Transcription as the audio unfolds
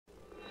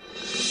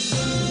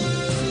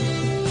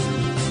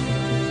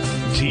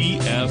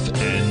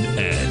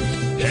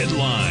TFNN.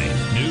 Headline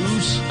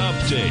News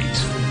Update.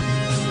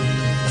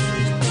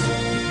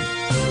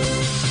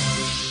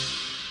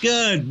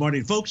 Good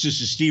morning, folks. This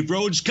is Steve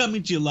Rhodes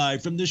coming to you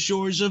live from the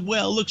shores of,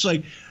 well, looks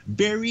like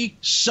very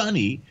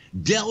sunny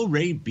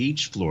Delray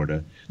Beach,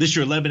 Florida. This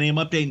your 11 a.m.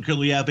 update, and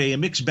currently have a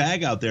mixed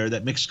bag out there.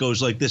 That mix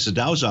goes like this. The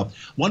Dow's up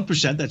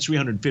 1%, that's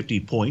 350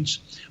 points.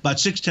 About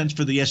 0.6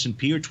 for the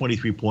S&P, or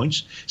 23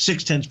 points.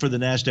 0.6 for the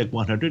NASDAQ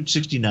 100,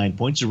 69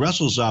 points. The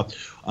Russell's up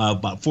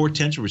about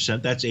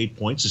 0.4%, that's 8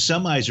 points. The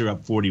semis are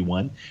up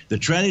 41. The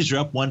trannies are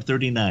up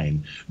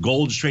 139.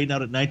 Gold's trading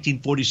out at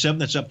 1947,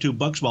 that's up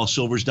 $2, while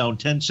silver's down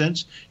 10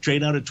 cents,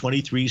 trading out at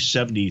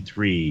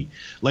 23.73.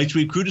 Light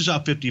sweet crude is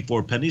off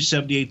 54 pennies,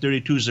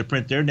 78.32 is the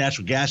print there.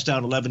 Natural gas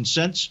down 11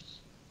 cents.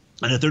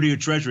 And the 30-year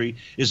Treasury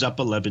is up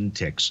 11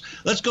 ticks.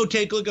 Let's go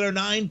take a look at our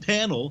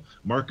 9-panel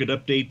market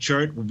update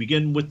chart. We'll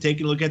begin with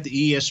taking a look at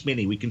the ES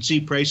Mini. We can see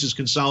prices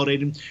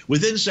consolidating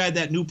with inside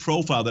that new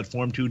profile that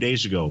formed 2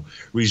 days ago.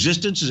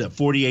 Resistance is at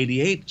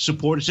 40.88.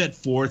 Support is at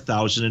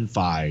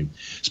 4,005.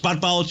 Spot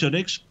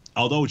volatility,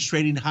 although it's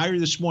trading higher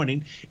this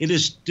morning, it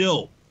is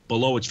still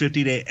below its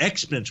 50-day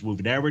exponential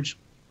moving average.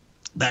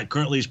 That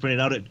currently is printing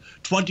out at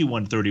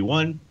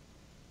 21.31.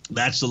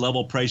 That's the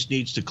level price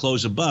needs to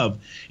close above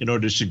in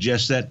order to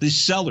suggest that the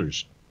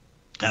sellers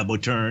have a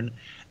turn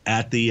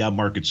at the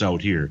markets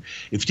out here.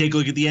 If you take a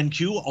look at the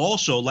NQ,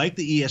 also like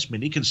the ES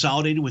Mini,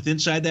 consolidated with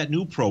inside that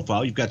new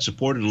profile, you've got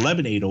support at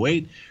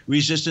 11.808,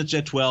 resistance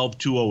at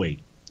 12.208.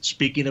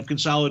 Speaking of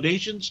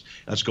consolidations,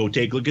 let's go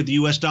take a look at the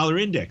U.S. dollar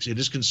index. It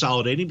is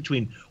consolidating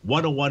between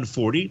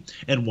 101.40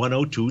 and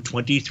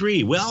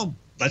 102.23. Well,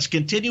 let's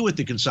continue with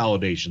the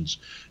consolidations.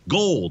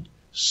 Gold,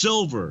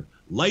 silver,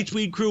 light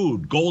sweet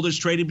crude. Gold is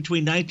trading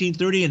between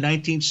 1930 and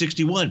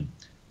 1961.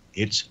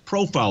 Its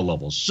profile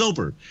levels.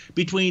 Silver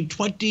between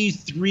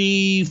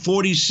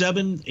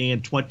 23.47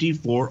 and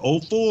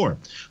 24.04.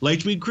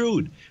 Light sweet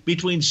crude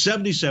between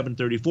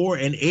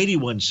 77.34 and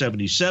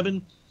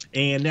 81.77.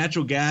 And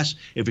natural gas,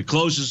 if it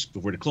closes,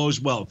 if it closes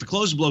below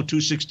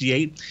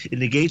 268, it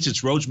negates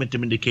its Rhodes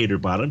momentum indicator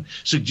bottom,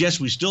 suggests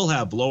we still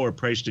have lower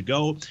price to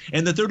go.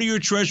 And the 30-year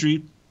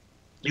Treasury,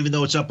 even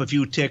though it's up a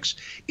few ticks,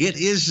 it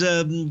is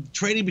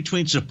trading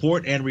between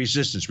support and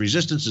resistance.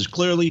 Resistance is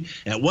clearly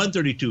at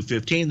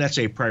 132.15. That's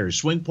a prior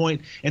swing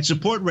point. And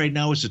support right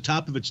now is the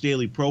top of its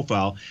daily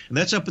profile, and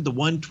that's up at the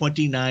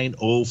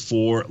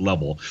 129.04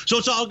 level. So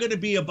it's all going to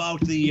be about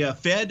the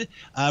Fed.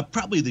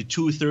 Probably the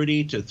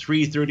 2:30 to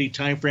 3:30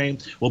 time frame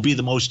will be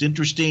the most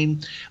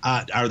interesting.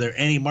 Are there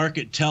any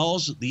market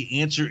tells? The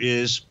answer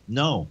is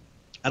no.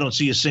 I don't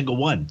see a single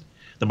one.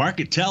 The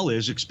market tell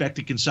is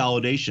expected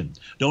consolidation.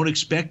 Don't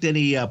expect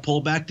any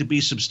pullback to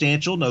be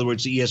substantial. In other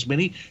words, the ES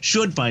Mini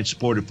should find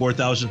support at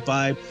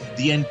 4,005,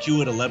 the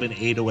NQ at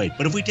 11.808.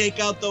 But if we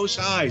take out those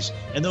highs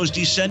and those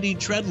descending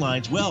trend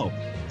lines, well,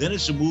 then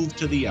it's a move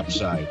to the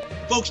upside.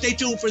 Folks, stay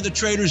tuned for the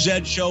Trader's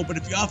Edge show. But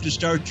if you're off to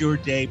start your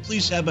day,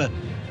 please have a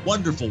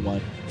wonderful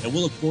one. And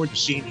we'll look forward to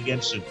seeing you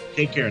again soon.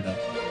 Take care now.